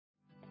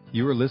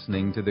You are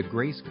listening to the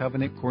Grace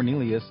Covenant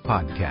Cornelius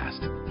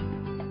podcast.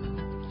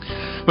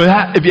 Well,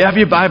 if you have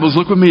your Bibles,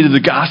 look with me to the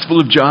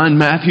Gospel of John,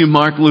 Matthew,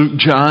 Mark, Luke,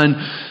 John.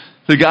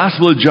 The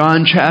Gospel of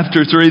John,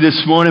 chapter 3.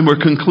 This morning we're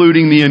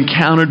concluding the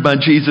Encountered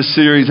by Jesus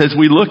series as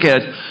we look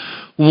at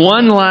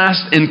one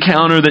last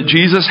encounter that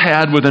Jesus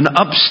had with an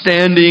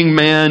upstanding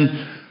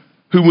man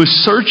who was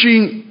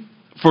searching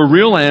for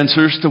real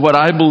answers to what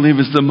I believe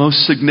is the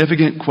most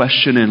significant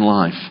question in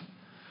life.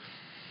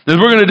 As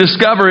we're going to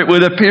discover, it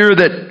would appear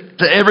that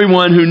to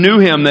everyone who knew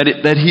him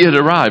that he had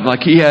arrived.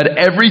 Like he had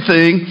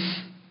everything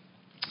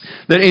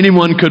that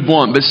anyone could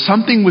want. But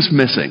something was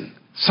missing.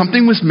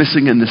 Something was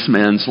missing in this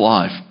man's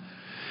life.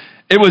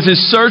 It was his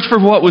search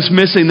for what was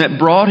missing that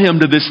brought him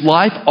to this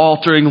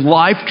life-altering,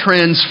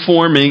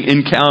 life-transforming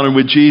encounter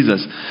with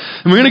Jesus.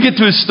 And we're going to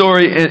get to his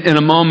story in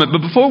a moment.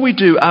 But before we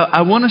do,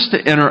 I want us to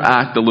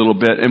interact a little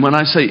bit. And when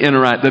I say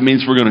interact, that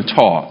means we're going to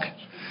talk.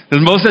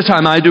 Because most of the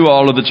time I do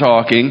all of the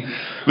talking.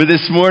 But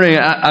this morning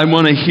I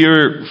want to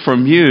hear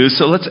from you.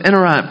 So let's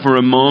interact for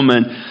a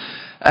moment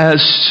as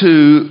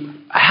to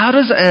how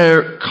does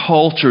our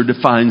culture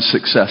define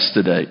success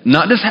today?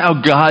 Not just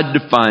how God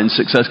defines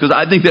success, because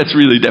I think that's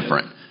really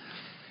different.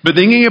 But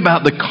thinking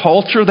about the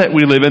culture that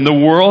we live in,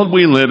 the world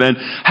we live in,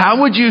 how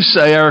would you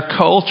say our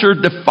culture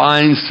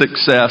defines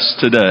success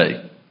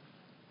today?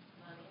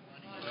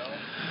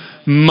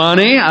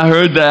 Money, I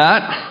heard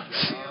that.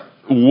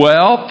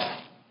 Wealth.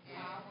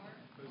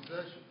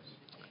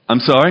 I'm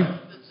sorry?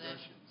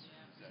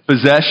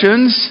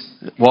 Possessions.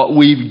 What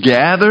we've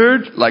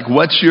gathered. Like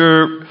what's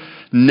your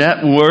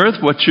net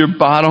worth? What's your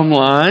bottom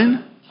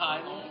line?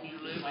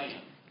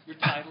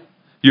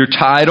 Your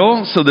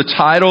title. So the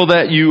title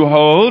that you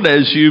hold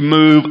as you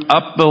move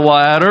up the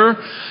ladder.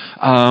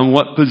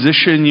 What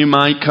position you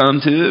might come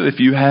to.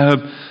 If you have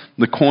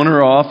the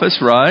corner office,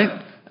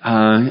 right?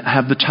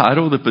 Have the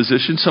title, the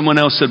position. Someone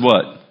else said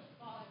what?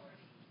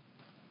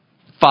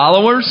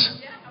 Followers?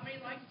 Yeah, how many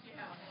likes do you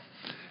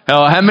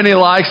have? Oh, how many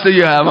likes do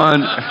you have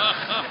on?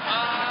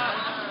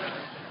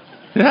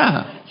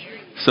 Yeah.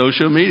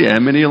 Social media.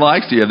 How many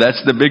likes do you have?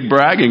 That's the big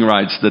bragging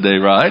rights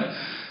today, right?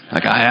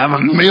 Like, I have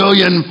 1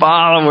 million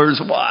followers.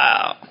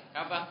 Wow.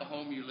 How about the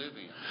home you live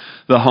in?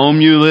 The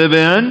home you live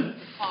in.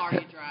 The car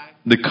you drive.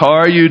 The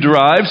car you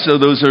drive. So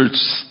those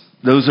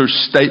are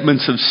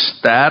statements of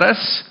status.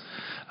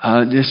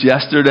 Just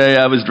yesterday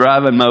I was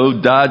driving my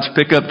old Dodge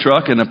pickup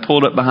truck and I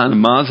pulled up behind a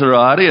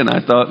Maserati and I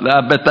thought,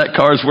 I bet that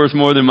car is worth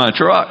more than my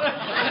truck.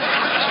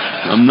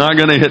 I'm not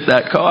going to hit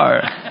that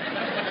car.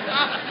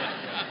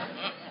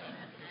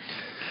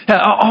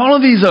 All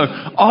of these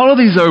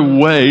are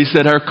ways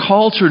that our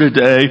culture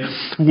today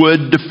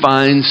would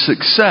define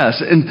success.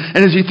 And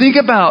as you think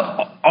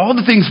about all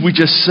the things we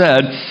just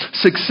said,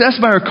 success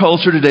by our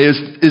culture today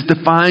is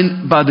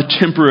defined by the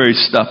temporary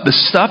stuff, the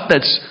stuff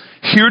that's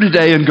here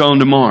today and gone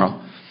tomorrow.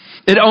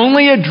 It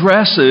only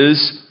addresses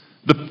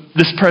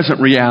this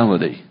present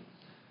reality.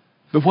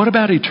 But what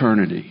about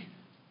eternity?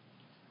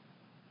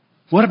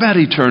 What about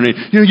eternity?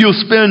 You'll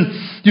spend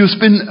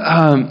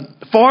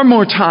far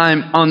more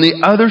time on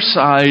the other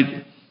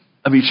side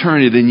of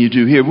eternity than you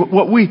do here.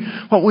 What we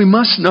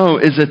must know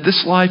is that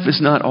this life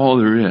is not all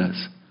there is.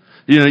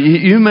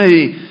 You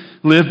may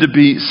live to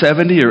be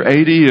 70 or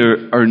 80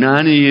 or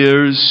 90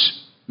 years,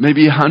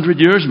 maybe 100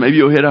 years, maybe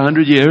you'll hit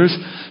 100 years,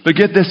 but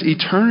get this,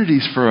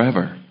 eternity's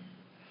forever.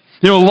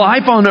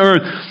 Life on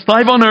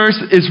earth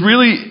is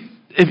really,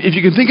 if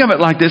you can think of it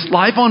like this,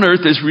 life on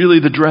earth is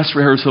really the dress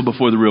rehearsal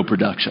before the real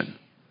production.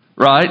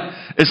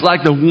 Right? It's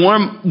like the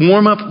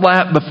warm-up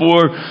lap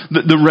before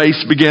the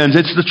race begins.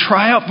 It's the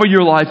tryout for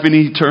your life in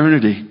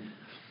eternity.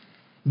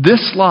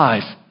 This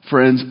life,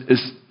 friends,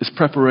 is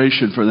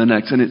preparation for the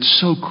next. And it's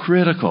so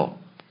critical.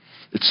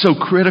 It's so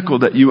critical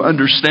that you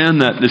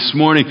understand that this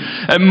morning.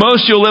 At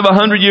most, you'll live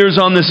 100 years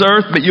on this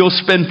earth, but you'll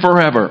spend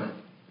forever.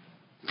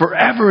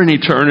 Forever in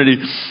eternity.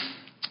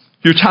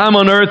 Your time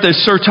on earth,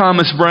 as Sir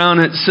Thomas Browne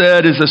had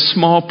said, is a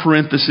small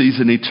parenthesis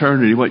in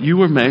eternity. What you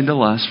were made to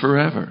last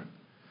forever.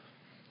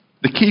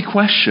 The key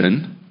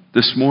question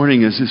this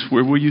morning is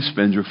where will you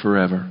spend your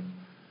forever?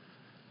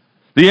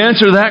 The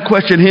answer to that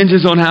question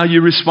hinges on how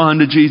you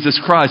respond to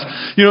Jesus Christ.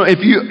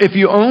 If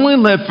you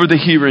only live for the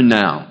here and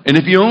now, and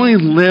if you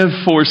only live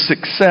for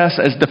success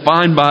as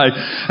defined by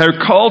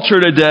our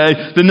culture today,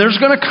 then there's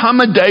going to come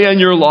a day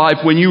in your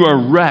life when you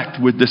are wrecked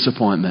with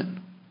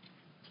disappointment.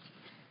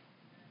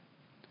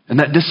 And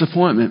that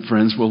disappointment,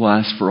 friends, will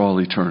last for all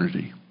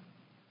eternity.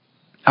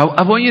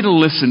 I want you to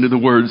listen to the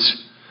words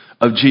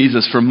of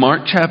Jesus from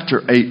Mark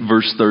chapter 8,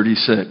 verse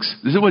 36.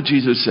 This is what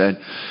Jesus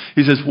said.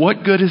 He says,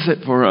 what good is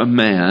it for a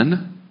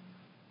man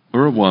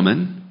or a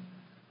woman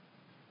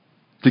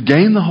to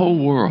gain the whole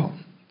world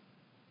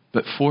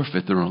but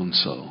forfeit their own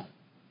soul?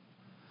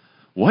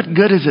 What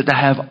good is it to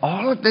have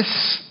all of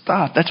this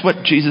stuff? That's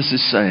what Jesus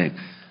is saying.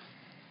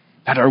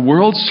 That our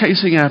world's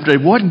chasing after.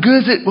 What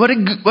good is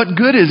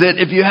it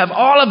if you have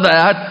all of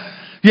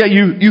that, yet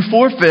you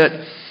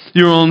forfeit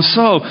your own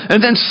soul?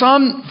 And then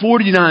Psalm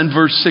 49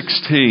 verse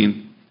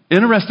 16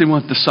 Interesting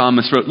what the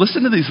psalmist wrote.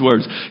 Listen to these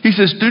words. He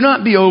says, do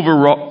not be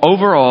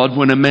overawed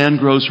when a man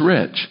grows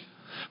rich,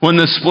 when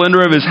the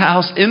splendor of his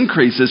house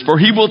increases, for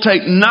he will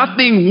take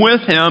nothing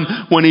with him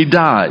when he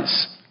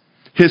dies.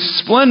 His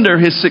splendor,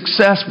 his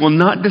success will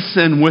not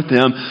descend with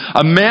him.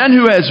 A man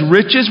who has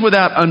riches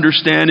without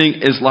understanding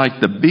is like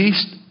the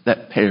beast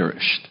that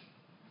perished.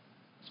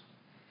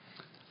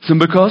 So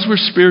because we're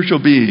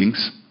spiritual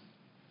beings,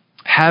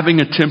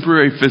 having a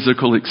temporary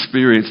physical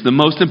experience, the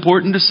most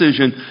important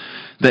decision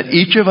that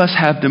each of us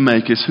have to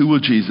make is, who will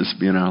Jesus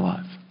be in our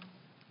life?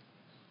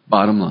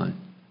 Bottom line.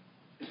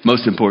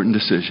 Most important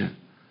decision.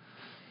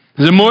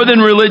 Is it more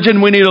than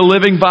religion? We need a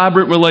living,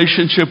 vibrant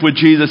relationship with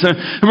Jesus.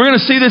 And we're going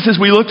to see this as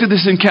we looked at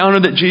this encounter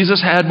that Jesus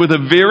had with a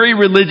very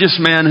religious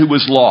man who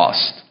was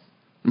lost.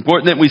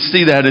 Important that we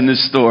see that in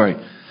this story.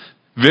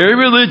 Very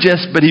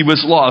religious, but he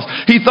was lost.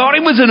 He thought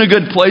he was in a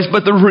good place,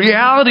 but the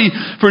reality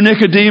for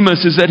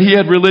Nicodemus is that he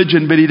had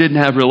religion, but he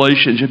didn't have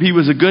relationship. He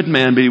was a good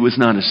man, but he was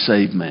not a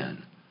saved man.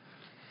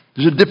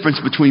 There's a difference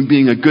between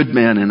being a good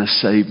man and a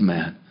saved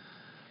man.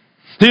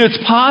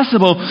 It's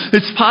possible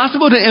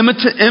to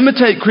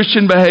imitate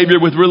Christian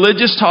behavior with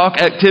religious talk,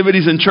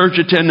 activities, and church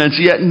attendance,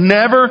 yet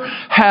never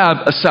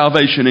have a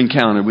salvation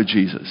encounter with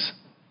Jesus.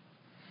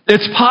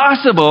 It's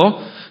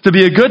possible to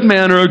be a good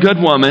man or a good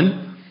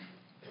woman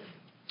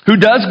who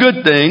does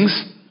good things,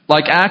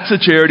 like acts of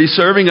charity,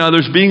 serving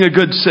others, being a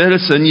good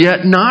citizen,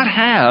 yet not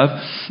have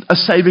a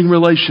saving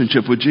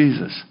relationship with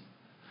Jesus.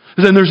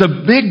 Then there's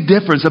a big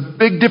difference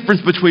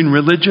between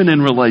religion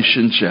and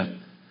relationship.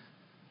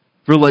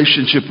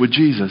 Relationship with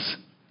Jesus.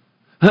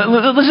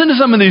 Listen to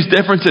some of these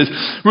differences.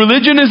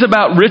 Religion is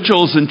about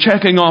rituals and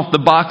checking off the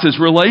boxes.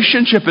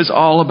 Relationship is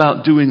all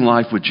about doing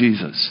life with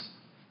Jesus.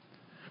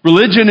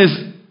 Religion is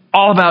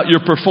all about your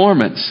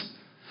performance.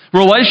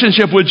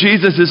 Relationship with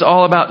Jesus is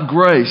all about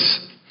grace.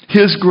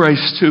 His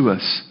grace to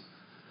us.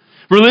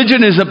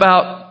 Religion is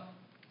about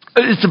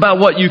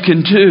what you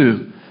can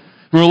do.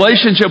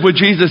 Relationship with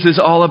Jesus is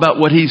all about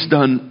what He's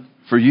done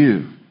for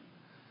you.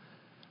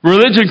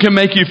 Religion can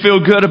make you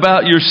feel good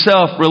about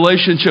yourself.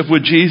 Relationship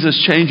with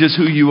Jesus changes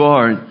who you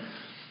are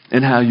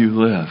and how you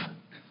live.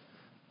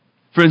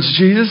 Friends,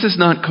 Jesus has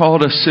not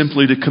called us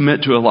simply to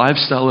commit to a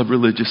lifestyle of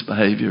religious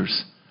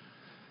behaviors.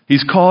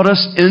 He's called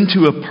us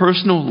into a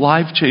personal,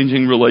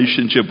 life-changing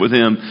relationship with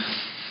Him.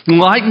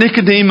 Like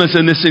Nicodemus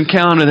in this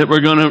encounter that we're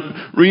going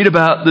to read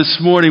about this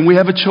morning, we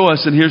have a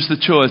choice, and here's the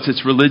choice.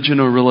 It's religion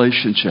or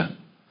relationship.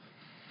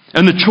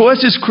 And the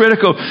choice is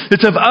critical.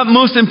 It's of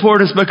utmost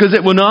importance because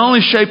it will not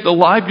only shape the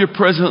life you're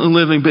presently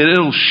living, but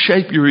it'll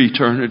shape your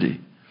eternity.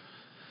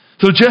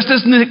 So just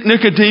as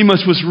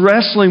Nicodemus was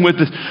wrestling with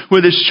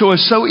this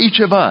choice, so each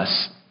of us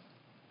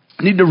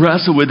need to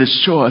wrestle with this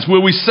choice.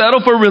 Will we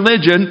settle for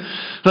religion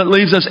that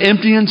leaves us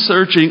empty and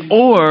searching,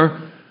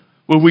 or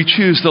will we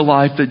choose the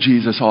life that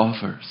Jesus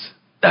offers?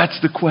 That's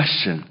the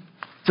question.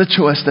 It's a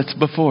choice that's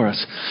before us.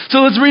 So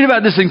let's read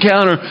about this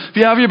encounter. If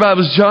you have your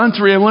Bibles, John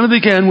 3, I want to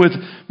begin with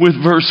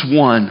verse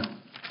 1.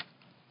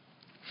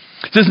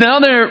 It says, now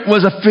there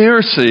was a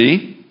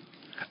Pharisee,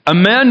 a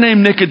man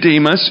named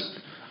Nicodemus,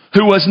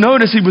 who was,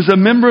 notice, he was a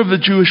member of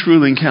the Jewish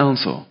ruling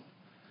council.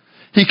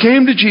 He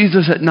came to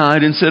Jesus at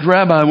night and said,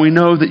 Rabbi, we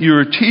know that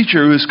you're a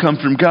teacher who has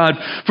come from God,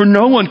 for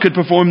no one could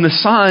perform the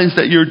signs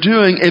that you're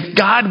doing if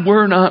God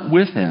were not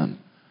with him.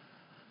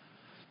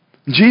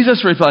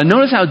 Jesus replied,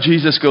 notice how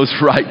Jesus goes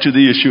right to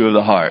the issue of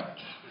the heart.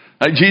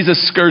 Like Jesus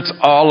skirts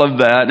all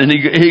of that, and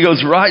he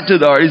goes right to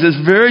the heart. He says,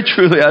 very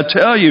truly, I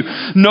tell you,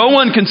 no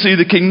one can see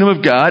the kingdom of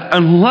God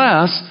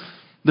unless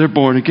they're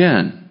born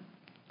again.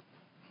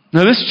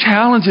 Now this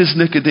challenges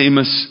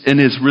Nicodemus in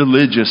his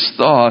religious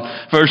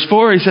thought. Verse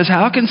 4, he says,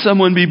 how can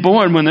someone be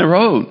born when they're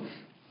old?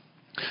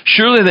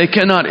 Surely they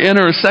cannot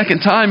enter a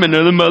second time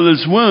into the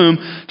mother's womb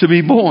to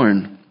be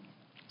born.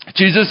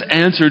 Jesus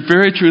answered,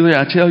 very truly,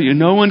 I tell you,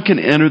 no one can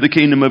enter the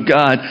kingdom of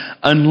God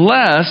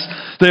unless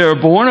they are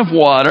born of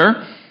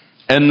water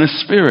and the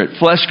Spirit.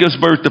 Flesh gives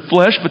birth to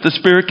flesh, but the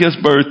Spirit gives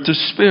birth to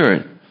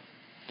spirit.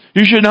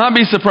 You should not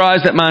be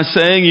surprised at my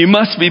saying, you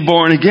must be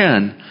born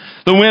again.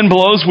 The wind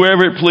blows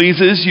wherever it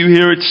pleases. You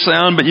hear its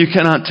sound, but you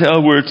cannot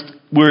tell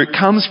where it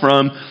comes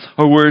from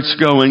or where it's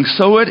going.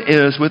 So it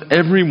is with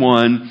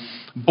everyone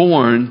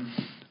born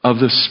of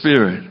the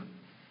Spirit.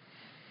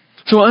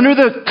 So under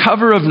the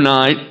cover of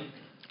night,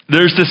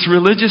 there's this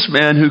religious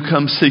man who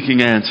comes seeking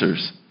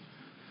answers.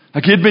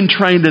 Like he'd been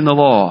trained in the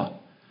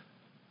law.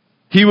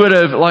 He would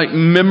have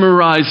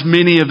memorized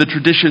many of the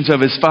traditions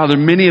of his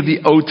father, many of the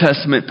Old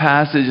Testament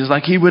passages.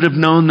 Like he would have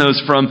known those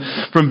from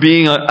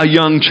being a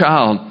young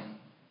child.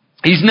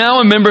 He's now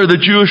a member of the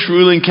Jewish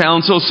ruling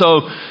council,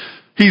 so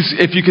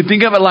if you could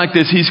think of it like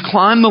this, he's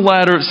climbed the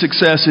ladder of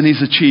success and he's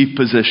achieved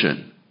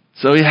position.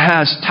 So he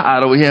has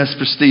title, he has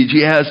prestige,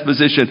 he has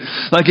position.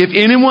 Like if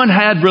anyone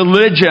had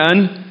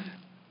religion,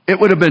 it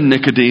would have been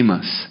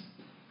Nicodemus.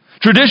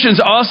 Traditions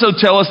also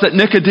tell us that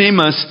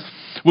Nicodemus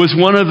was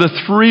one of the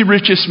 3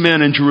 richest men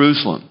in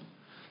Jerusalem.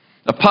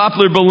 A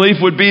popular belief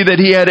would be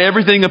that he had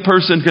everything a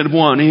person could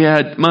want. He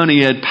had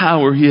money, he had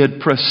power, he had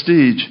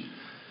prestige.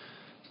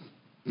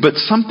 But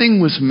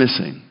something was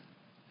missing.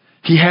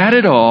 He had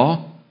it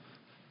all,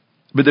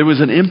 but there was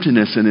an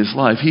emptiness in his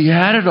life. He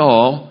had it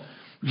all,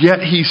 yet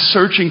he's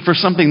searching for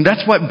something.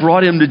 That's what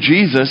brought him to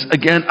Jesus,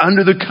 again,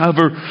 under the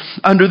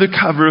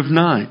cover of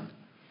night.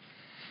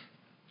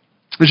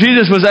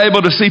 Jesus was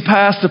able to see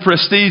past the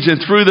prestige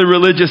and through the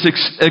religious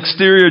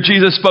exterior.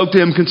 Jesus spoke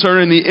to him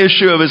concerning the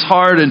issue of his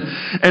heart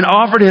and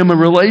offered him a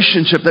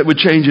relationship that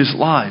would change his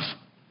life.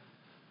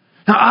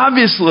 Now,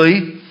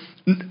 obviously,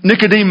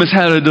 Nicodemus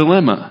had a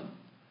dilemma.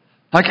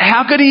 Like,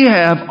 how could he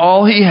have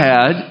all he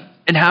had,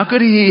 and how could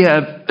he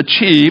have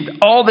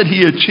achieved all that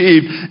he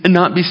achieved and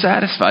not be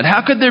satisfied? How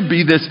could there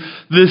be this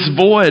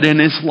void in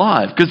his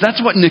life? Because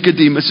that's what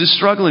Nicodemus is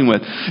struggling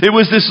with. It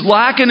was this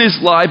lack in his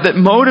life that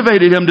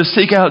motivated him to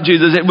seek out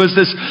Jesus. It was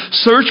this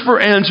search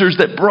for answers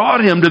that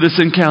brought him to this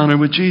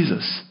encounter with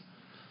Jesus.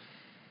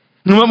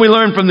 And what we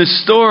learn from this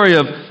story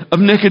of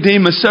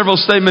Nicodemus, several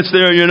statements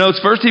there in your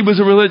notes. First, he was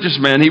a religious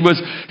man. He was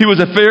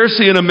a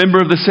Pharisee and a member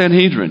of the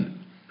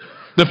Sanhedrin.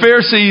 The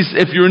Pharisees,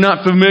 if you're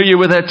not familiar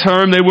with that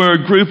term, they were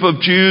a group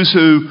of Jews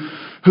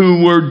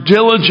who were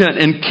diligent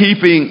in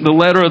keeping the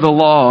letter of the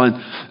law.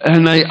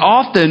 And they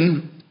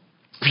often,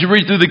 if you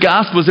read through the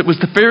Gospels, it was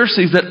the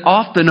Pharisees that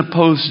often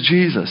opposed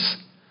Jesus.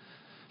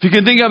 If you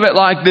can think of it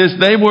like this,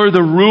 they were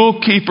the rule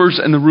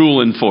keepers and the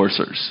rule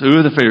enforcers. Who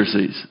are the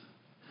Pharisees?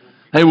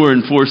 They were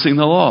enforcing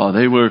the law.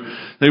 They were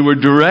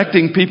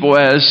directing people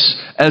as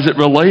it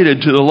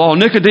related to the law.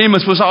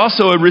 Nicodemus was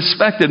also a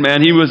respected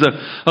man. He was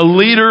a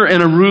leader and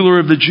a ruler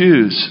of the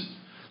Jews.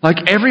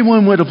 Like,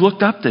 everyone would have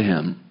looked up to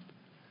him.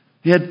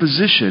 He had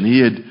position.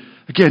 He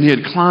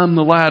had climbed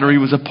the ladder.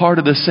 He was a part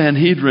of the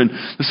Sanhedrin.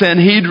 The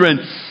Sanhedrin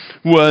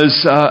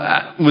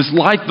was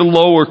like the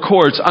lower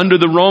courts.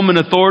 Under the Roman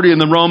authority and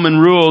the Roman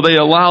rule, they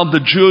allowed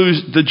the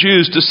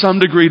Jews to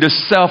some degree to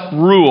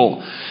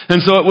self-rule. And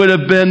so it would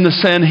have been the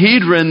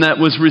Sanhedrin that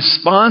was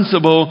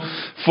responsible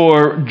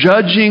for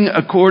judging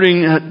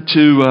according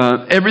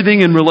to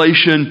everything in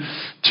relation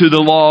to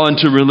the law and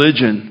to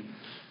religion.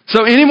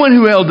 So anyone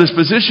who held this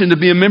position to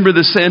be a member of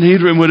the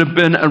Sanhedrin would have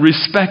been a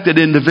respected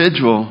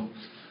individual.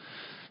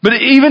 But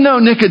even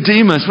though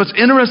Nicodemus, what's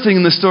interesting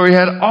in the story,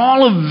 had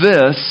all of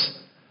this,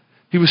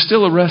 he was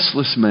still a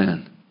restless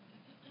man.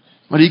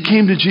 But he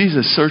came to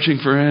Jesus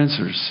searching for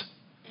answers.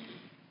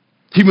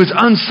 He was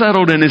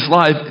unsettled in his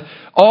life.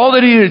 All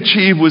that he had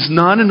achieved was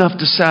not enough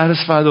to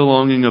satisfy the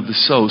longing of the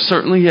soul.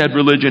 Certainly he had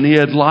religion. He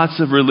had lots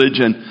of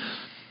religion.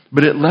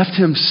 But it left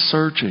him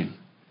searching.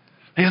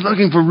 He was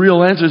looking for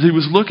real answers. He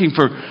was looking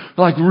for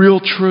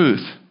real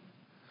truth.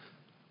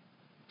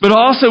 But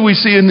also we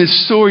see in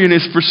this story, in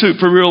his pursuit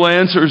for real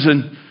answers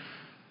and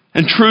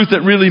truth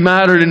that really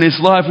mattered in his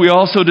life, we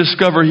also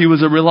discover he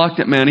was a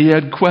reluctant man. He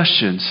had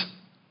questions.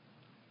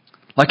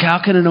 Like, how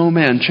can an old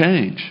man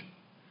change?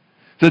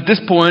 At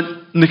this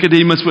point,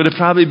 Nicodemus would have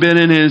probably been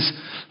in his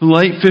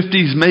late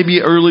 50s,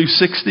 maybe early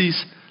 60s.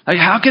 Like,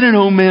 how can an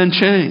old man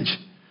change?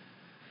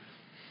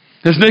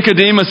 As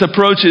Nicodemus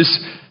approaches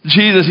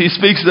Jesus, he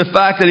speaks of the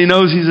fact that he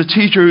knows he's a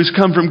teacher who's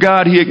come from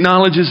God. He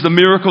acknowledges the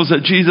miracles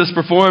that Jesus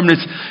performed.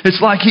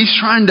 It's like he's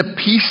trying to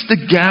piece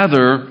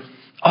together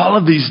all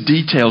of these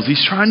details.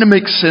 He's trying to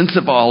make sense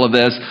of all of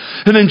this.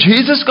 And then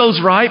Jesus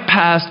goes right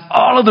past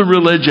all of the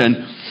religion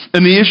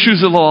and the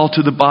issues of law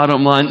to the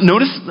bottom line.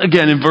 Notice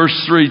again in verse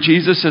 3,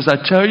 Jesus says, I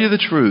tell you the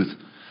truth.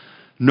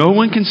 No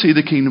one can see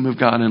the kingdom of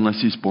God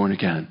unless he's born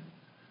again.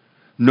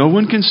 No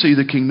one can see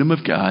the kingdom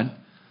of God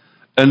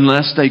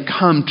unless they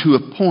come to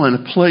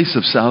a place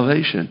of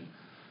salvation.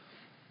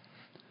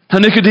 Now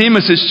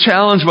Nicodemus is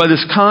challenged by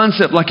this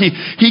concept. Like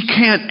he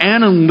can't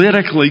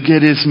analytically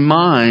get his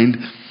mind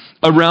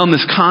around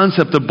this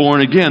concept of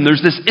born again.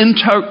 There's this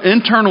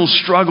internal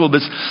struggle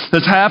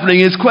that's happening.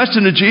 His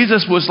question to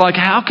Jesus was like,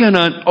 how can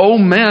an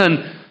old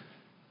man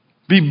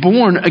be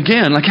born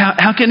again? Like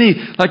how can he,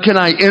 can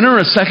I enter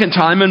a second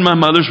time in my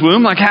mother's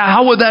womb? Like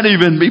how would that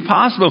even be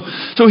possible?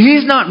 So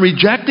he's not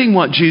rejecting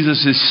what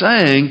Jesus is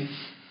saying.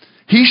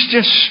 He's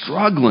just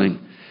struggling.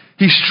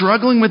 He's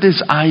struggling with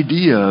this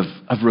idea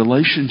of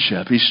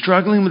relationship. He's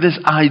struggling with this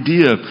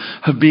idea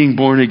of being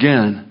born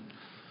again.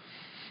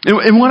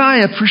 And what I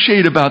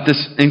appreciate about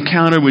this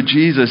encounter with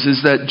Jesus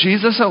is that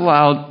Jesus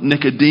allowed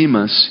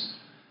Nicodemus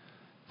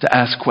to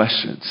ask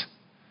questions.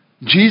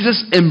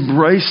 Jesus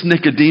embraced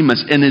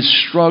Nicodemus in his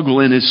struggle,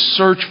 in his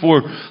search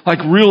for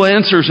real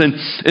answers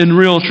and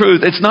real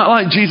truth. It's not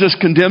like Jesus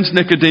condemns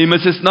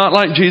Nicodemus. It's not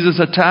like Jesus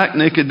attacked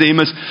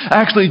Nicodemus.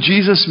 Actually,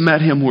 Jesus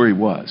met him where he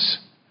was.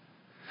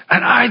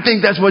 And I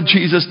think that's what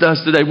Jesus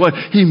does today.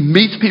 He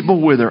meets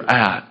people where they're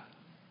at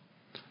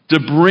to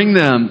bring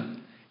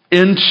them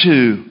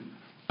into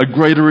a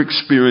greater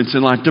experience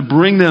in life, to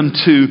bring them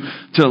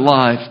to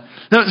life.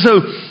 Now,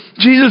 so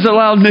Jesus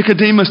allowed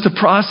Nicodemus to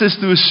process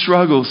through his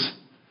struggles.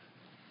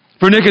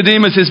 For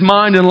Nicodemus, his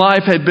mind and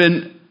life had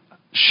been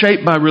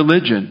shaped by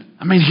religion.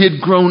 I mean, he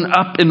had grown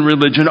up in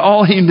religion.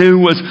 All he knew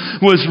was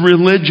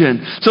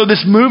religion. So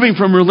this moving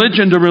from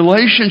religion to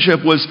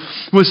relationship was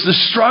the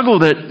struggle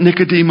that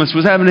Nicodemus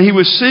was having. He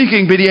was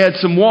seeking, but he had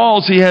some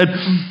walls. He had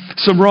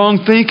some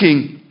wrong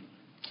thinking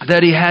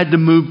that he had to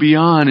move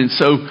beyond. And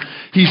so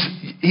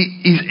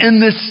he's in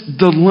this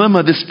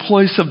dilemma, this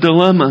place of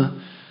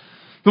dilemma.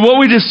 But what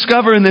we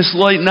discover in this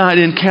late night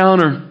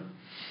encounter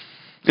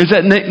is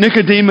that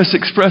Nicodemus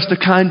expressed a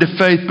kind of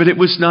faith, but it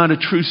was not a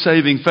true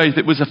saving faith.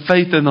 It was a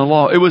faith in the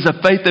law. It was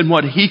a faith in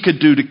what he could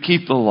do to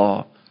keep the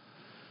law.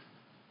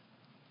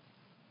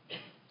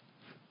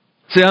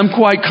 See, I'm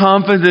quite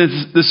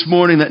confident this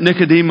morning that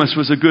Nicodemus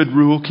was a good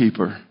rule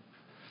keeper.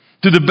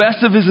 To the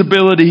best of his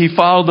ability, he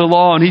followed the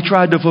law and he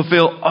tried to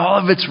fulfill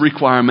all of its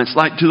requirements,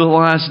 like to the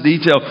last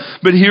detail.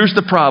 But here's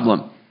the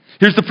problem.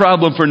 Here's the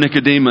problem for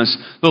Nicodemus.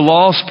 The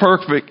law's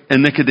perfect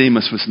and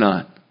Nicodemus was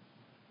not.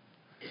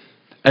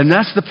 And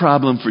that's the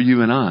problem for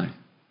you and I.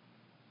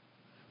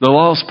 The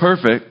law's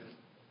perfect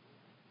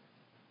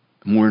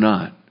and we're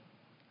not.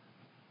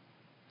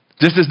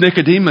 Just as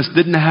Nicodemus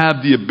didn't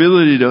have the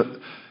ability to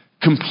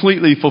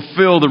completely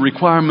fulfill the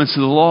requirements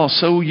of the law,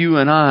 so you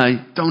and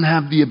I don't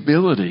have the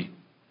ability.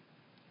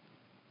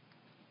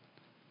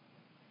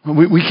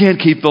 We can't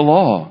keep the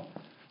law.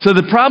 So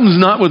the problem's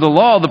not with the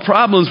law, the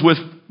problem's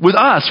with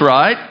us,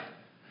 right?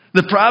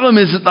 The problem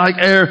is like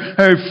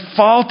our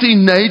faulty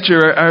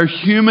nature, our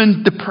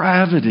human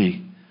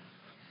depravity.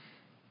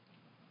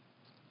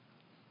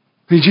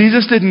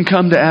 Jesus didn't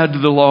come to add to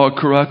the law or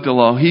correct the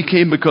law. He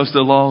came because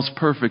the law is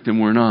perfect and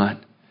we're not.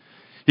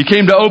 He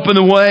came to open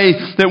the way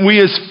that we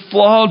as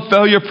flawed,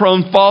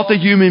 failure-prone, faulty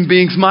human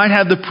beings might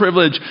have the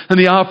privilege and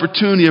the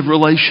opportunity of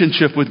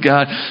relationship with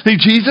God.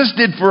 Jesus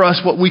did for us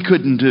what we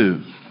couldn't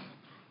do.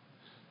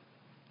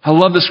 I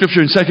love the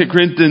scripture in 2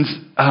 Corinthians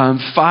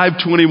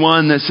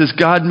 5:21 that says,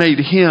 God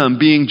made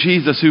him, being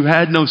Jesus, who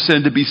had no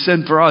sin, to be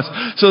sin for us,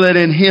 so that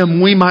in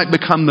him we might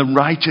become the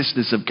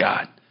righteousness of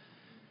God.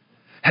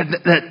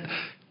 That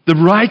the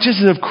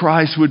righteousness of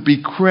Christ would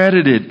be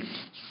credited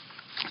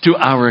to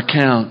our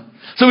account.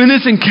 So in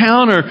this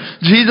encounter,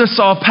 Jesus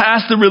saw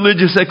past the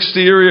religious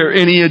exterior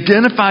and he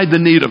identified the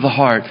need of the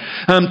heart.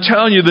 And I'm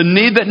telling you, the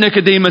need that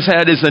Nicodemus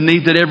had is the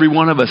need that every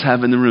one of us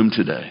have in the room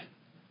today.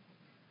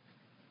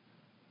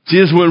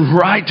 Jesus went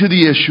right to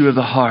the issue of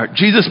the heart.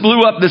 Jesus blew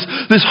up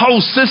this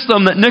whole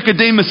system that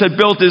Nicodemus had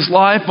built his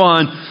life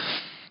on,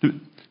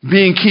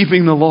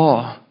 keeping the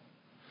law.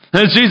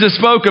 As Jesus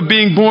spoke of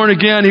being born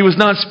again, he was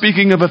not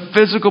speaking of a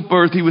physical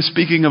birth, he was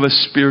speaking of a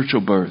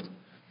spiritual birth.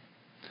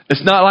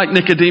 It's not like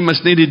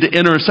Nicodemus needed to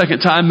enter a second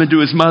time into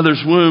his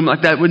mother's womb.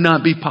 Like that would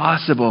not be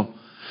possible.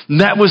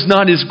 And that was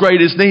not his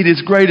greatest need.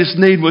 His greatest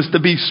need was to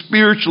be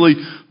spiritually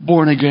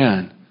born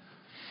again.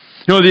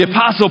 You know, the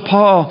Apostle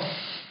Paul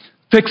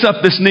picks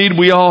up this need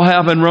we all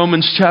have in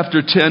Romans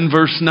chapter 10,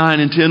 verse 9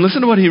 and 10.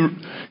 Listen to what he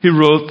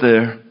wrote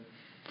there.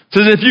 It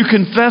says, if you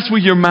confess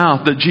with your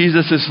mouth that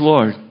Jesus is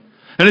Lord,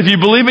 and if you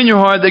believe in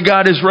your heart that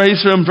God has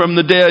raised him from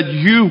the dead,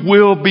 you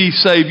will be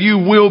saved.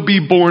 You will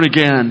be born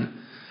again.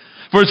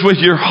 For it's with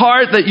your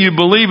heart that you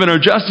believe and are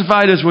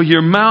justified, as with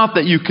your mouth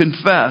that you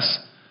confess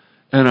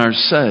and are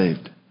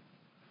saved.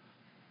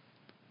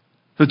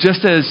 So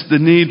just as the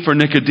need for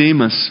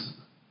Nicodemus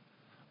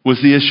was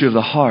the issue of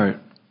the heart,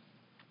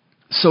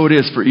 so it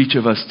is for each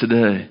of us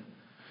today.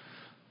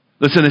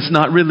 Listen, it's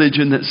not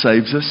religion that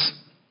saves us.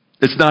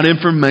 It's not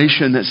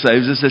information that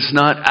saves us. It's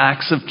not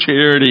acts of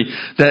charity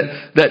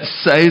that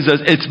saves us.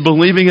 It's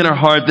believing in our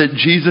heart that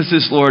Jesus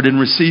is Lord and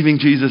receiving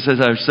Jesus as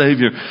our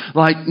Savior.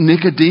 Like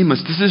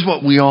Nicodemus, this is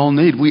what we all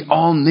need. We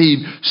all need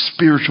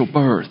spiritual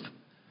birth.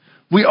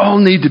 We all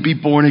need to be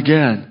born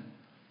again.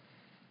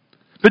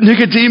 But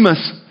Nicodemus,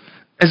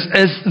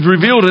 as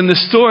revealed in this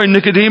story,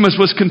 Nicodemus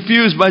was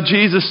confused by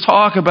Jesus'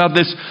 talk about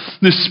this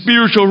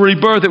spiritual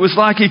rebirth. It was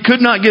like he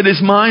could not get his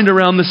mind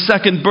around the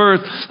second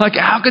birth. Like,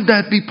 how could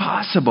that be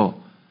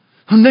possible?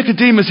 Well,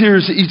 Nicodemus here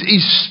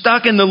he's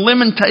stuck in the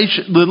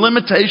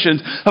limitations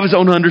of his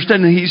own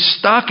understanding. He's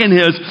stuck in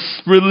his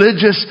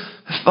religious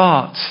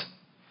thoughts.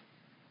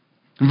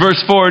 In verse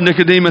 4,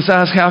 Nicodemus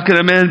asked, how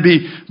can a man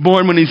be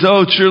born when he's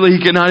old? Surely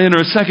he cannot enter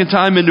a second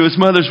time into his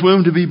mother's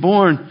womb to be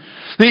born.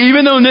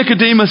 Even though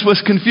Nicodemus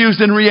was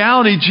confused, in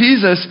reality,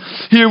 Jesus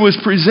here was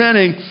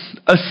presenting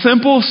a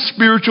simple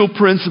spiritual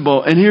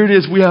principle. And here it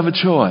is, we have a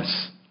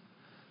choice.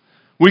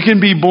 We can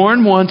be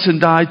born once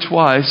and die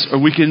twice, or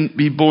we can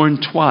be born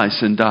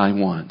twice and die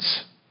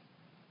once.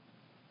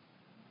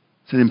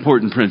 It's an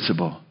important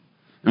principle.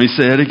 Let me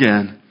say it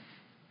again.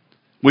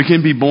 We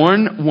can be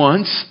born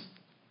once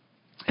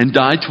and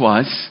die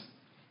twice,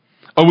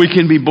 or we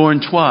can be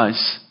born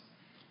twice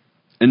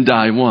and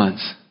die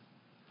once.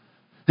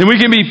 And we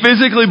can be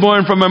physically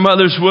born from our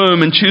mother's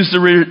womb and choose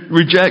to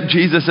reject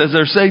Jesus as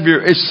our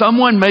Savior. If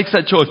someone makes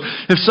that choice,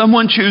 if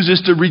someone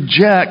chooses to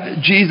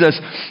reject Jesus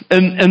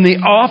and the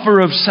offer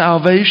of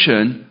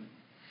salvation,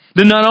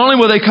 then not only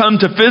will they come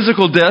to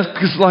physical death,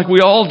 because like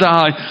we all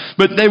die,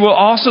 but they will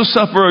also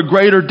suffer a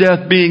greater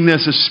death, being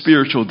this a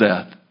spiritual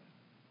death.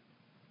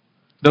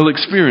 They'll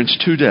experience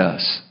two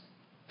deaths,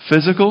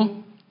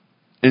 physical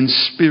and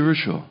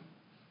spiritual.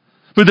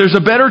 But there's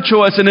a better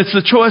choice, and it's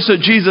the choice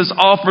that Jesus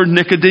offered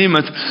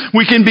Nicodemus.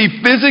 We can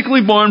be physically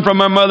born from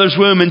our mother's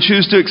womb and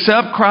choose to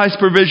accept Christ's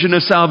provision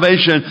of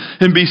salvation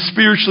and be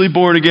spiritually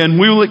born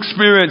again. We will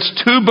experience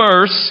two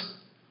births,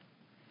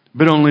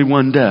 but only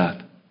one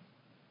death.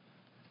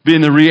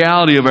 being the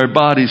reality of our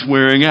bodies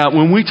wearing out.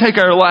 When we take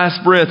our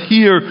last breath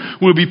here,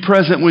 we'll be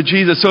present with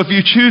Jesus. So if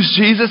you choose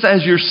Jesus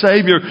as your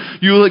Savior,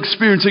 you will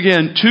experience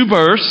again 2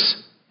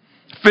 births,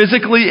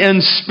 physically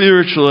and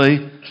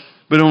spiritually,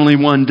 but only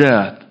one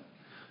death.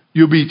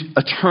 You'll be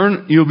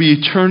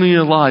eternally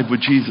alive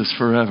with Jesus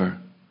forever.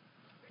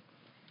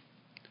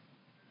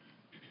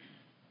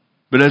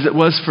 But as it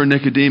was for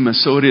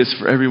Nicodemus, so it is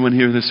for everyone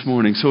here this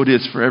morning. So it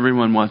is for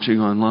everyone watching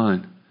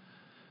online.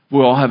 We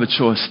all have a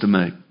choice to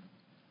make.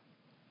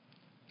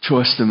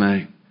 Choice to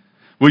make.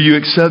 Will you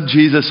accept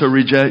Jesus or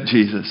reject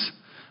Jesus?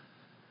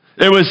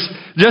 It was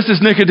just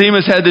as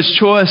Nicodemus had this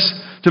choice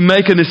to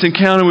make in this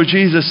encounter with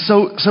Jesus,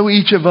 so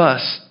each of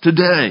us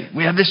today,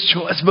 we have this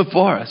choice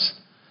before us.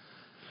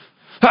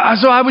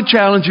 So I would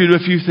challenge you to a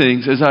few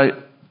things as I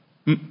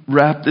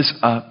wrap this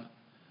up.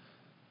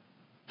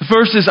 The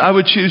first is I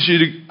would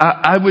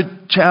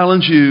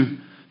challenge you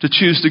to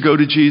choose to go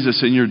to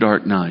Jesus in your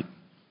dark night.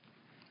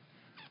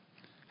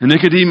 And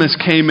Nicodemus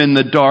came in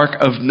the dark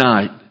of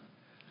night.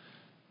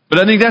 But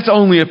I think that's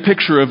only a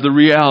picture of the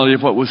reality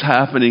of what was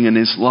happening in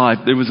his life.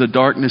 There was a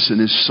darkness in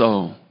his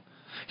soul.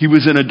 He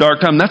was in a dark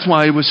time. That's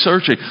why he was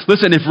searching.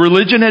 Listen, if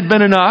religion had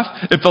been enough,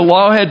 if the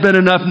law had been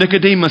enough,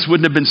 Nicodemus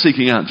wouldn't have been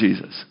seeking out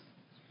Jesus.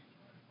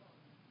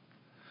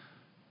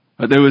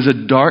 But there was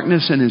a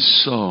darkness in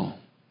his soul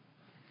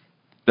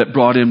that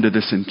brought him to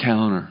this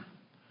encounter.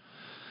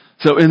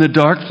 So in the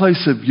dark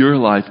place of your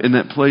life, in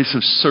that place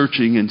of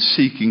searching and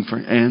seeking for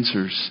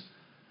answers,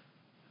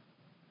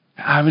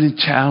 I would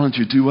challenge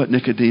you, do what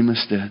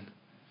Nicodemus did.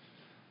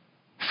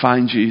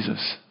 Find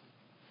Jesus.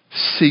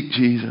 Seek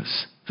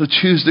Jesus. So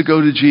choose to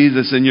go to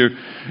Jesus in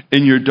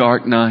your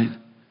dark night.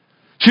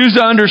 Choose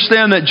to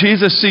understand that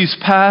Jesus sees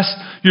past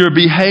your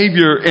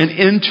behavior and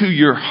into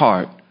your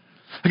heart.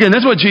 Again,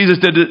 that's what Jesus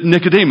did to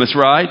Nicodemus,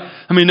 right?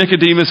 I mean,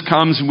 Nicodemus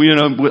comes,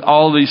 with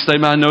all these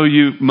statements. I know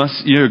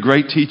you're a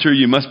great teacher.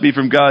 You must be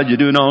from God. You're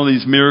doing all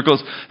these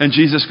miracles. And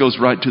Jesus goes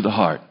right to the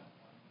heart.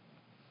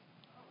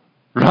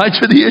 Right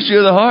to the issue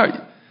of the heart.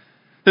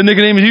 And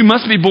Nicodemus, you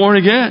must be born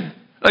again.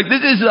 Like,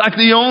 this is like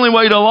the only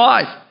way to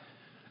life.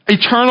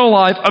 Eternal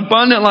life,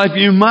 abundant life,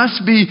 you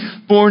must be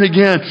born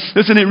again.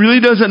 Listen, it really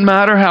doesn't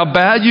matter how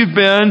bad you've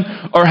been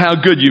or how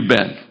good you've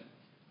been.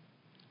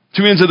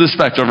 2 ends of the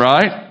spectrum,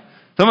 right?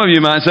 Some of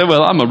you might say,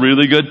 well, I'm a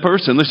really good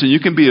person. Listen, you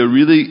can be a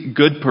really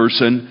good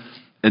person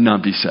and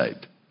not be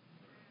saved.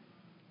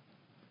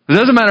 It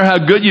doesn't matter how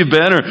good you've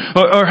been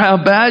or how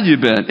bad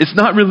you've been. It's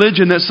not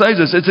religion that saves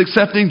us. It's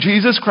accepting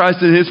Jesus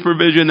Christ and His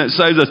provision that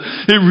saves us.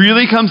 It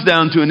really comes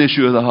down to an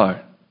issue of the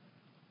heart.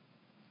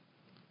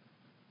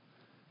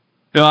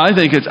 I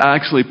think it's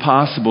actually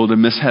possible to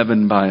miss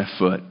heaven by a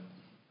foot.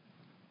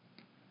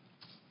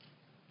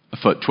 A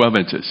foot, 12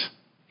 inches.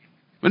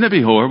 Wouldn't it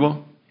be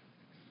horrible?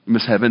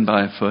 Miss heaven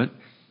by a foot.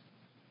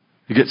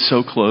 You get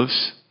so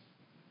close.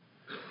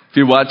 If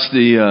you watch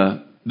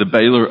the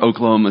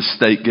Baylor-Oklahoma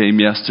State game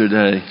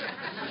yesterday,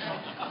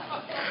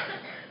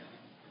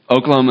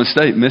 Oklahoma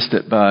State missed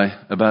it by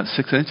about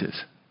 6 inches.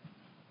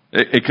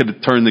 It could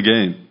have turned the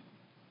game.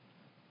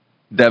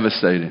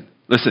 Devastating.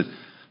 Listen,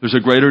 there's a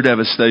greater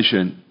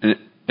devastation,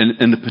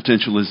 and the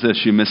potential is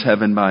this. You miss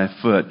heaven by a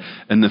foot,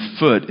 and the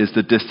foot is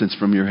the distance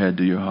from your head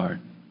to your heart.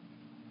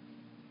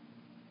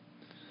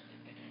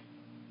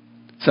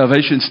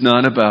 Salvation's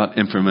not about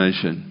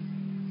information.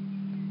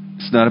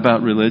 It's not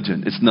about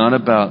religion. It's not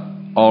about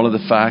all of the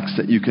facts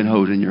that you can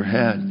hold in your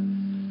head.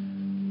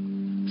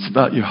 It's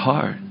about your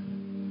heart.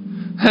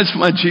 That's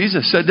why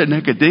Jesus said to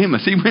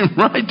Nicodemus, He went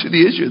right to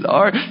the issue of the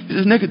heart. He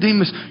says,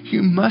 Nicodemus,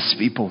 you must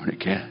be born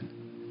again.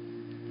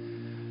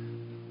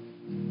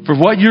 For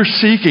what you're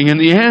seeking and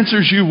the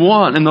answers you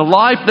want and the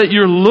life that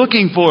you're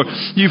looking for.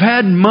 You've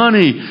had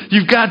money,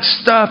 you've got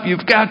stuff,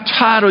 you've got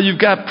title,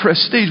 you've got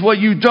prestige. What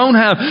you don't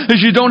have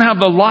is you don't have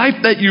the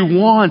life that you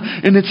want,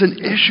 and it's an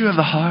issue of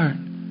the heart.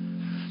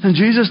 And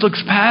Jesus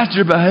looks past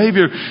your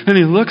behavior and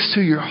He looks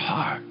to your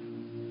heart.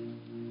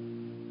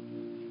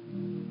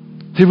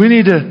 See, we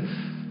need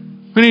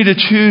to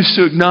choose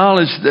to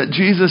acknowledge that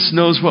Jesus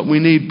knows what we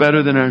need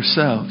better than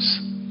ourselves.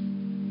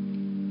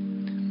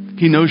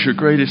 He knows your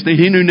greatest need.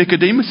 He knew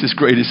Nicodemus'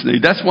 greatest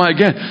need. That's why,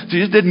 again,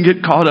 Jesus didn't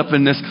get caught up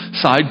in this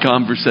side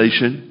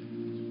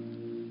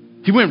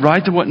conversation. He went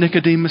right to what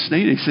Nicodemus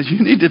needed. He said, you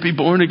need to be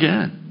born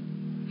again.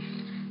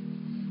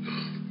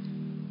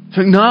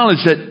 To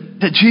acknowledge that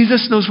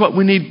Jesus knows what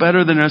we need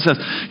better than ourselves.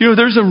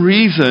 There's a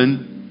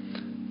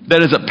reason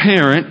that as a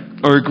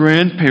parent or a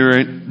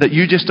grandparent that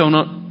you just don't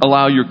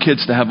allow your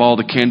kids to have all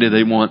the candy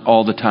they want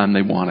all the time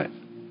they want it.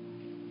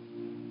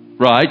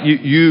 Right?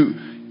 You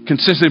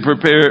consistently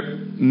prepare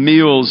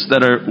meals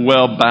that are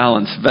well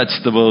balanced,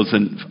 vegetables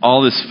and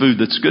all this food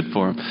that's good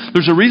for them.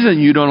 There's a reason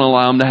you don't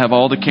allow them to have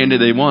all the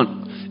candy they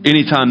want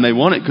anytime they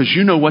want it, because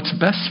you know what's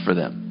best for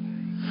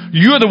them.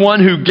 You're the one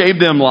who gave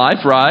them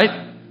life,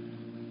 right?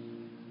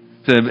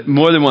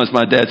 More than once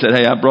my dad said,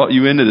 hey, I brought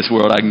you into this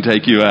world, I can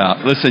take you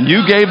out. Listen,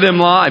 you gave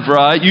them life,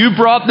 right? You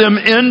brought them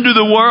into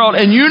the world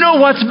and you know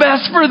what's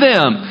best for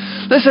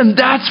them. Listen,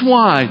 that's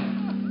why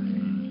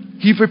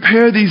You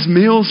prepare these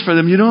meals for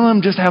them. You don't let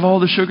them just have all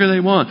the sugar they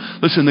want.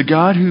 Listen, the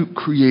God who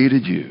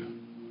created you,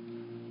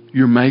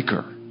 your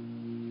maker,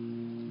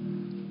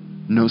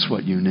 knows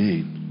what you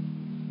need.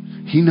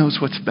 He knows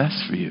what's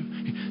best for you.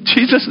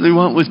 Jesus knew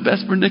what was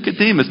best for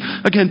Nicodemus.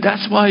 Again,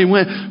 that's why he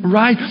went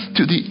right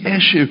to the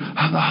issue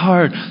of the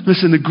heart.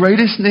 Listen, the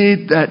greatest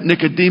need that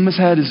Nicodemus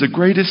had is the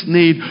greatest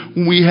need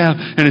we have,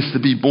 and it's to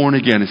be born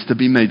again. It's to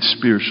be made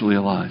spiritually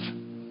alive.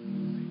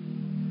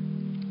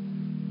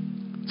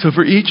 So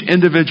for each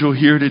individual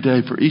here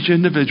today, for each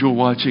individual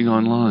watching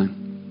online,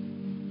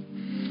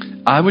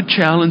 I would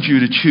challenge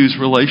you to choose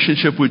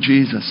relationship with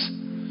Jesus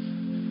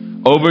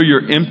over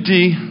your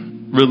empty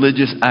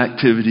religious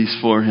activities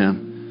for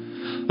Him.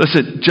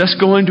 Listen, just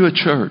going to a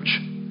church,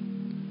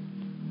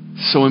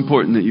 so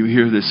important that you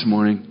hear this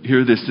morning.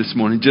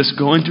 Just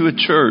going to a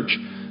church,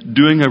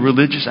 doing a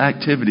religious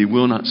activity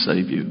will not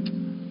save you.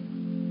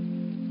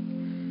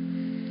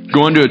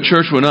 Going to a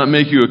church will not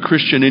make you a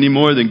Christian any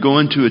more than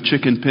going to a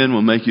chicken pen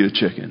will make you a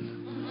chicken.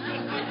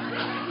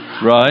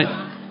 Right?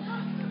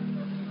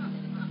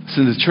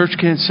 So the church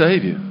can't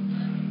save you.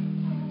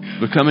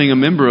 Becoming a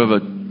member of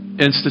an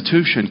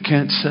institution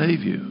can't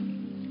save you.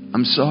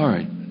 I'm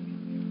sorry.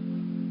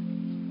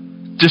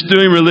 Just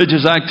doing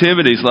religious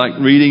activities like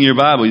reading your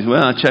Bible.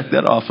 Well, I checked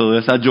that off the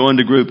list. I joined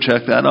a group,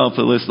 checked that off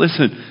the list.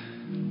 Listen,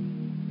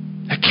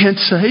 it can't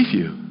save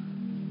you.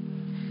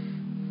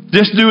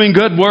 Just doing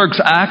good works,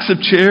 acts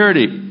of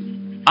charity.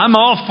 I'm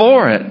all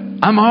for it.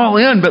 I'm all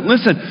in. But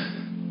listen,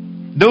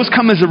 those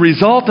come as a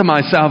result of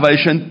my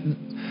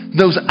salvation.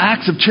 Those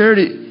acts of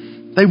charity,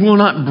 they will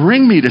not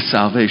bring me to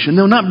salvation.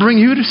 They'll not bring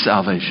you to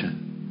salvation.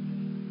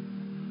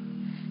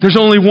 There's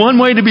only one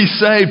way to be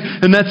saved,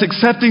 and that's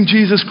accepting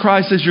Jesus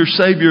Christ as your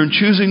Savior and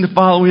choosing to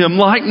follow Him.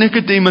 Like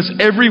Nicodemus,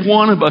 every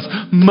one of us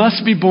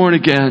must be born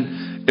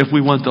again if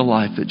we want the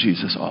life that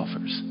Jesus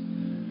offers.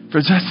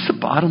 Friends, that's the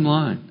bottom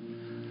line.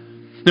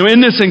 Now,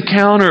 in this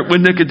encounter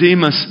with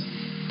Nicodemus,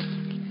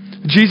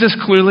 Jesus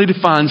clearly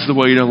defines the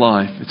way to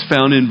life. It's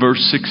found in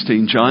verse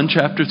 16, John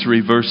chapter 3,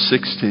 verse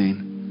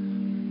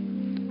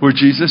 16, where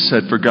Jesus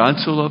said, "For God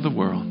so loved the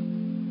world,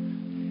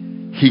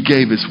 He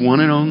gave His one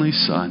and only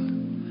Son."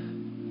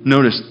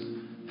 Notice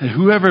that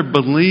whoever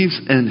believes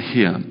in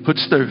Him,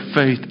 puts their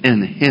faith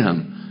in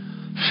Him,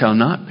 shall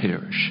not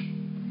perish,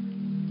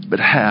 but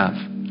have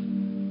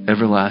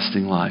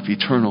everlasting life,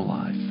 eternal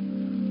life.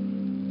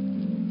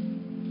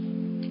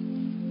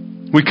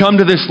 We come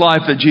to this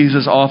life that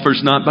Jesus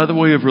offers not by the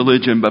way of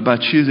religion, but by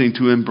choosing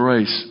to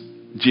embrace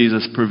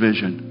Jesus'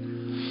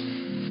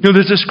 provision. You know,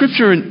 there's a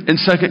scripture in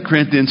 2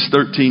 Corinthians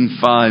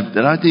 13:5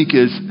 that I think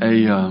is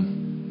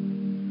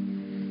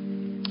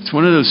it's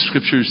one of those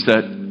scriptures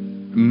that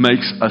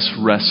makes us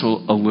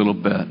wrestle a little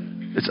bit.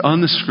 It's on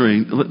the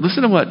screen.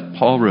 Listen to what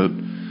Paul wrote,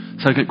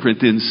 2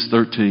 Corinthians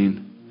 13.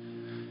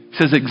 He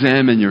says,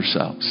 examine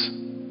yourselves.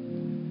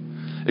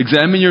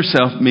 Examine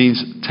yourself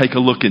means take a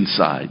look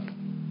inside.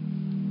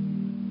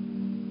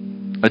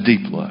 A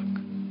deep look.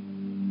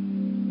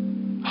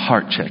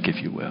 Heart check,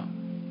 if you will.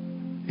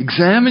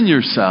 Examine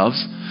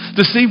yourselves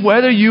to see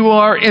whether you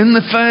are in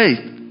the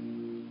faith.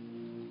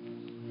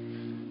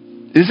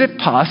 Is it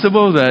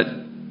possible that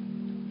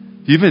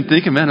you've been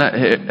thinking, man,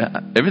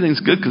 everything's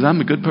good because I'm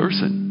a good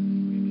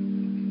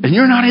person, and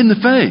you're not in the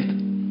faith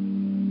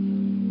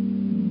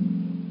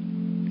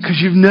because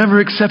you've never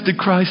accepted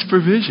Christ's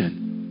provision?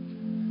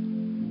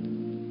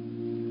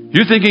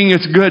 You're thinking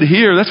it's good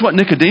here. That's what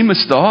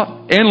Nicodemus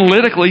thought.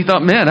 Analytically, he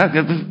thought, man,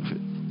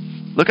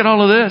 look at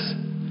all of this.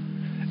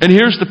 And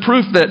here's the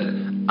proof that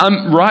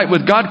I'm right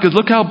with God because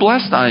look how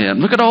blessed I am.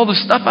 Look at all the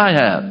stuff I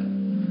have.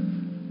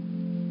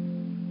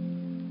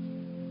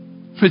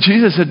 But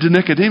Jesus said to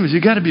Nicodemus, you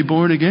got to be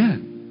born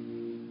again.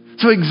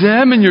 So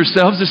examine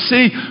yourselves to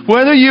see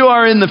whether you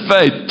are in the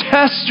faith.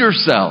 Test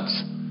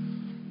yourselves.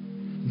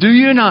 Do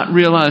you not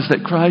realize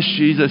that Christ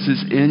Jesus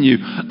is in you?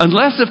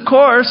 Unless, of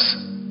course,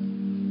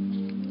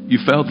 you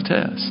failed the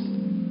test.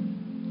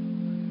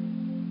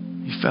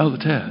 You failed the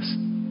test.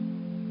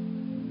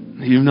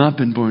 You've not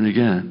been born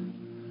again.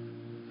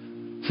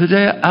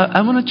 Today,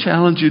 I want to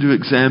challenge you to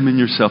examine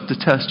yourself, to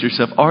test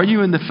yourself. Are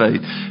you in the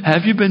faith?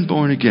 Have you been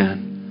born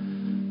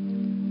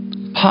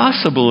again?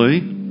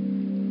 Possibly,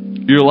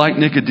 you're like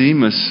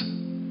Nicodemus,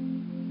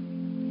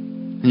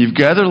 and you've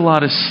gathered a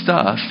lot of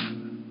stuff,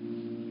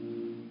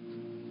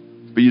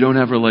 but you don't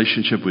have a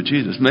relationship with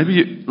Jesus.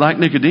 Maybe, like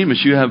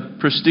Nicodemus, you have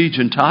prestige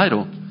and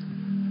title,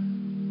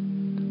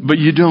 but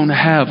you don't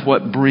have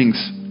what brings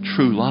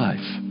true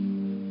life.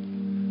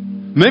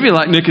 Maybe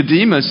like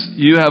Nicodemus,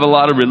 you have a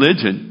lot of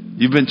religion.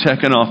 You've been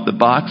checking off the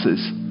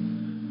boxes,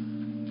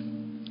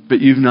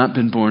 but you've not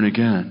been born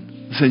again.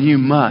 So you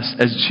must,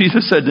 as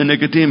Jesus said to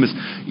Nicodemus,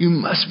 you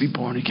must be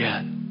born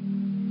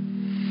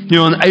again. You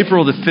know, on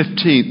April the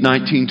 15th,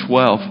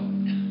 1912,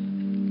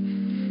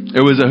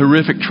 it was a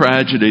horrific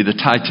tragedy. The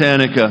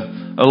Titanic,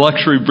 a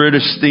luxury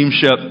British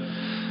steamship,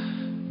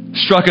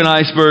 struck an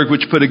iceberg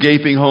which put a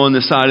gaping hole in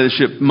the side of the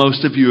ship.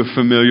 Most of you are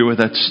familiar with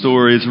that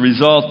story. As a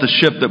result, the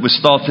ship that was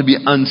thought to be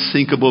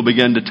unsinkable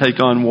began to take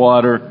on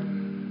water,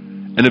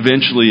 and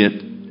eventually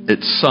it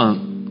it sunk.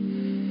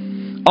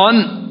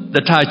 On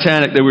the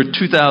Titanic, there were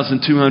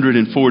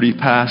 2,240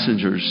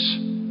 passengers.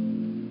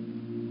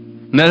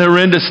 And that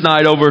horrendous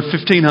night, over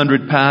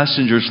 1,500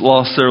 passengers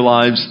lost their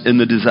lives in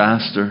the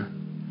disaster.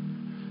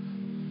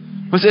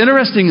 What's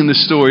interesting in the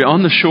story,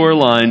 on the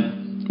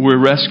shoreline where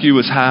rescue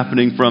was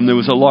happening from, there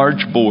was a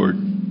large board.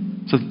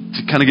 So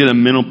to kind of get a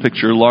mental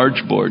picture, a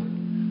large board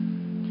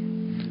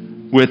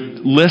with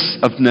lists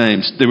of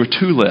names. There were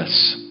two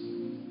lists.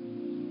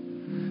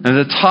 And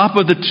at the top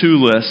of the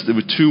two lists, there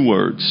were two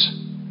words: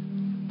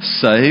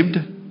 saved,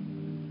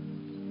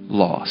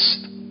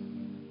 lost.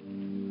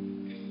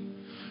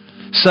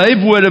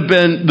 Saved would have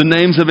been the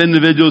names of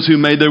individuals who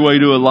made their way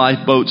to a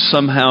lifeboat.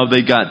 Somehow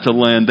they got to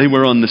land. They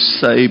were on the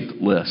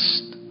saved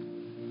list.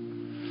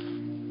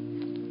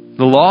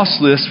 The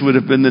lost list would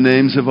have been the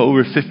names of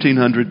over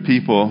 1,500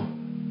 people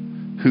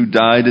who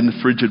died in the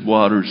frigid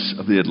waters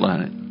of the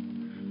Atlantic.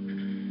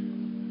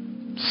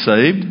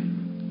 Saved,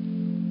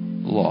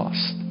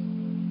 lost.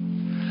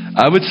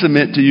 I would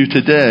submit to you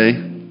today,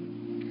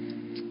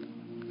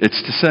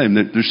 it's the same.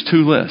 There's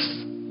two lists.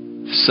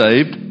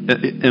 Saved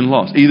and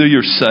lost. Either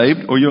you're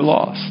saved or you're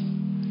lost.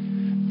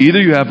 Either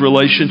you have a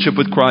relationship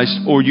with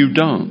Christ or you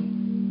don't.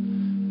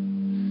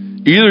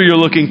 Either you're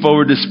looking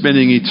forward to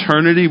spending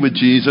eternity with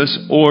Jesus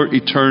or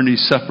eternity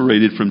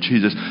separated from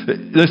Jesus.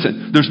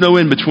 Listen, there's no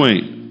in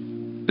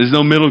between. There's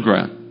no middle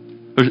ground.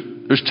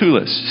 There's two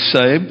lists.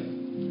 Saved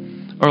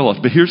or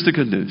lost. But here's the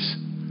good news.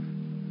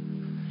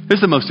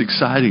 Here's the most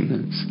exciting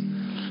news.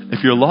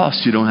 If you're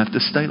lost, you don't have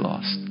to stay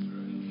lost.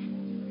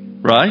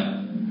 Right?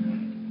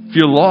 If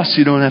you're lost,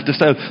 you don't have to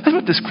stay. That's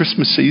what this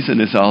Christmas season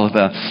is all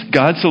about.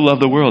 God so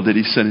loved the world that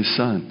He sent His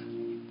Son.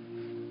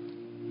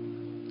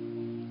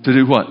 To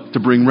do what? To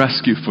bring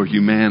rescue for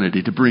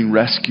humanity. To bring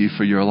rescue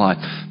for your life.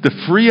 To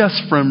free us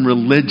from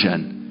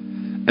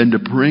religion and to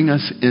bring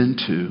us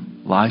into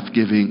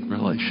life-giving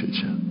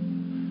relationship.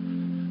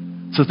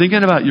 So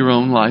thinking about your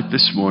own life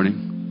this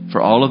morning,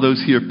 for all of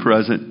those here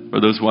present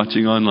or those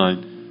watching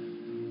online,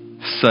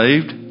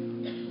 saved,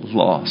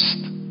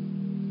 lost.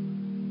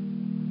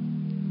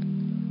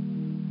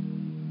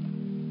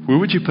 Where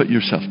would you put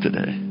yourself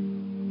today?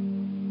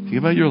 Think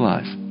about your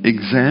life.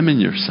 Examine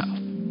yourself.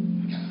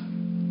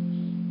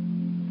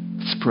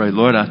 Let's pray.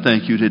 Lord, I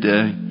thank you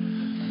today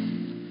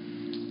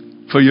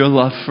for your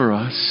love for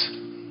us.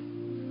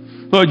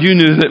 Lord, you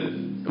knew that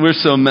we're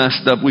so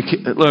messed up.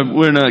 Lord,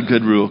 we're not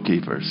good rule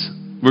keepers.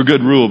 We're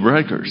good rule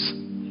breakers.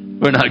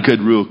 We're not good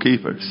rule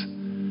keepers.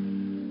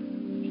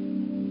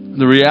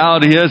 The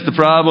reality is the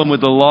problem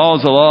with the law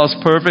is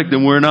perfect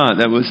and we're not.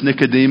 That was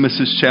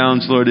Nicodemus'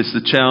 challenge, Lord. It's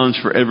the challenge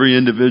for every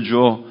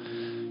individual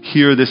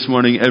here this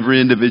morning,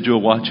 every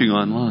individual watching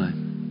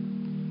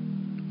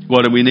online.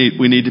 What do we need?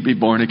 We need to be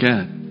born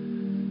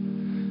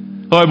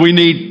again. Lord, we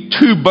need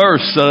two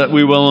births so that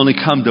we will only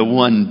come to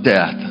one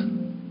death.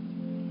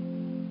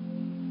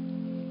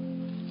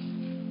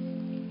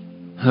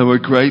 And we're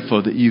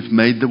grateful that you've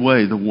made the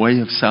way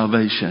of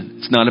salvation.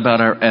 It's not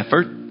about our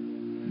effort.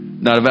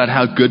 Not about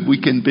how good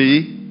we can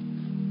be.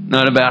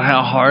 Not about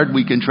how hard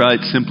we can try.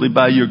 It's simply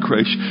by your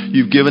grace.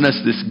 You've given us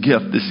this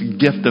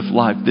gift of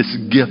life, this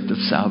gift of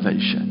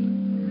salvation.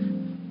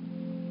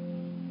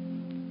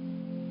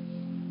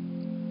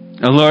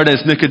 And Lord,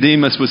 as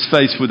Nicodemus was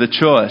faced with a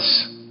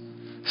choice,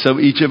 so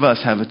each of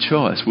us have a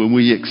choice. Will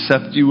we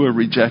accept you or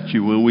reject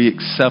you? Will we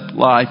accept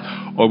life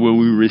or will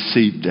we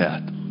receive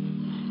death?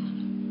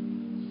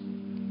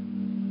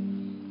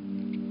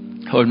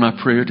 Lord, my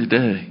prayer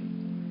today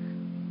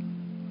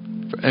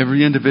for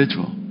every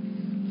individual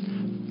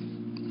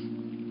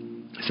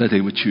is that they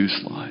would choose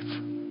life.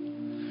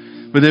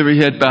 With every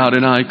head bowed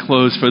and eye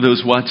closed, for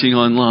those watching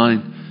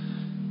online,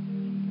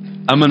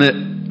 I'm going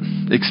to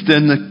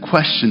extend the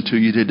question to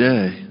you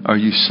today. Are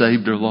you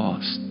saved or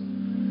lost?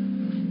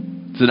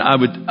 Then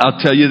I'll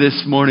tell you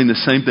this morning the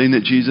same thing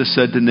that Jesus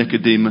said to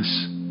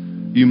Nicodemus.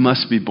 You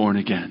must be born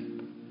again.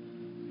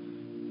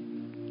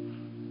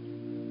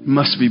 You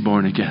must be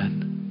born again.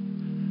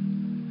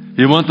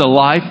 You want the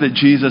life that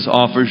Jesus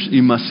offers,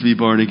 you must be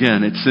born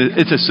again.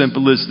 It's as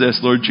simple as this.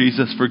 Lord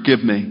Jesus,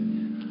 forgive me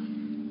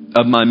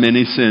of my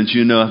many sins.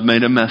 You know I've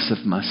made a mess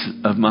of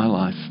my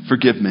life.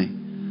 Forgive me.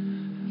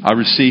 I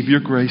receive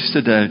your grace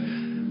today.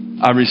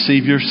 I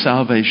receive your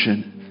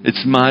salvation.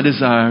 It's my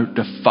desire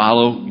to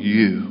follow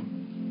you.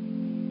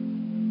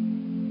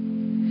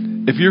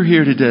 If you're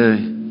here today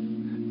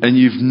and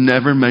you've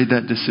never made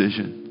that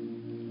decision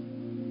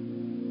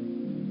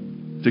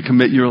to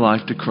commit your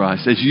life to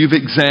Christ, as you've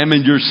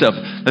examined yourself,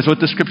 that's what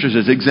the scripture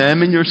says,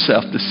 examine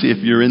yourself to see if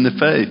you're in the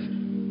faith.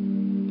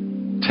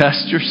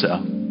 Test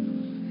yourself.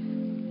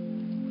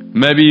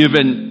 Maybe you've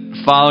been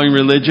following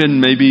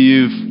religion, maybe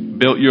you've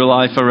built your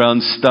life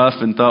around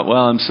stuff and thought,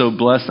 well, I'm so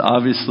blessed,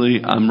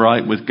 obviously I'm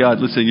right with God.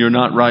 Listen, you're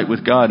not right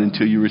with God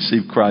until you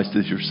receive Christ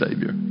as your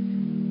Savior.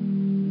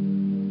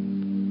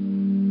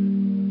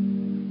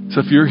 So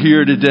if you're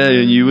here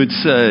today and you would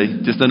say,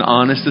 just an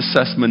honest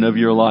assessment of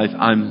your life,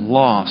 I'm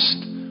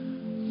lost,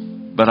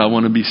 but I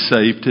want to be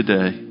saved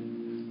today.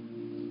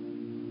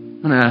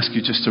 I'm going to ask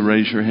you just to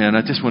raise your hand.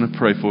 I just want to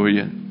pray for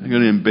you. I'm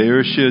going to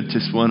embarrass you.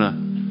 Just want to...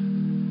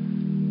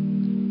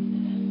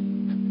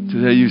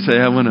 Today you say,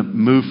 I want to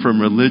move from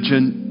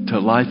religion to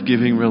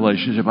life-giving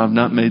relationship. I've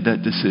not made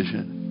that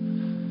decision.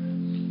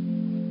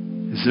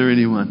 Is there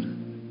anyone?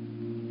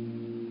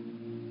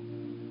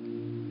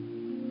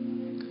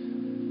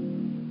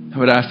 I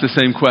would ask the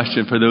same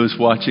question for those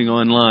watching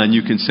online.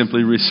 You can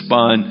simply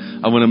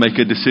respond, I want to make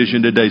a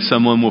decision today.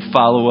 Someone will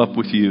follow up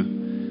with you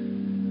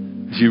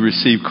as you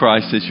receive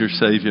Christ as your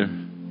Savior.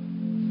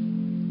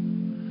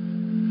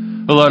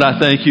 Oh Lord, I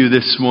thank you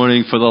this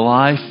morning for the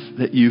life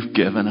that you've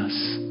given us,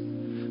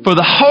 for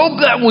the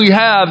hope that we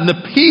have and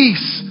the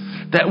peace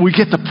that we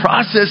get to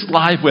process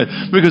life with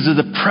because of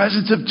the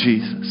presence of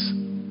Jesus.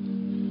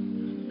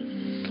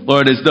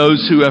 Lord, as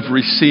those who have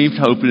received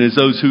hope and as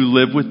those who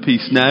live with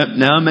peace,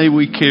 now may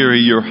we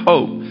carry your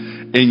hope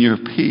and your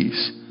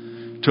peace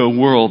to a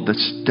world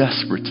that's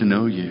desperate to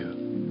know you.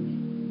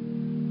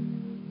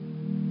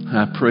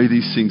 I pray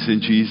these things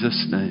in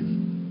Jesus'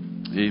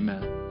 name.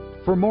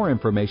 Amen. For more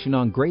information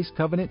on Grace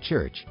Covenant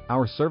Church,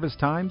 our service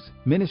times,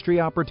 ministry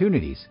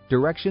opportunities,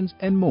 directions,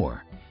 and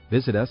more,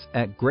 visit us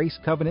at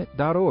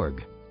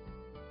gracecovenant.org.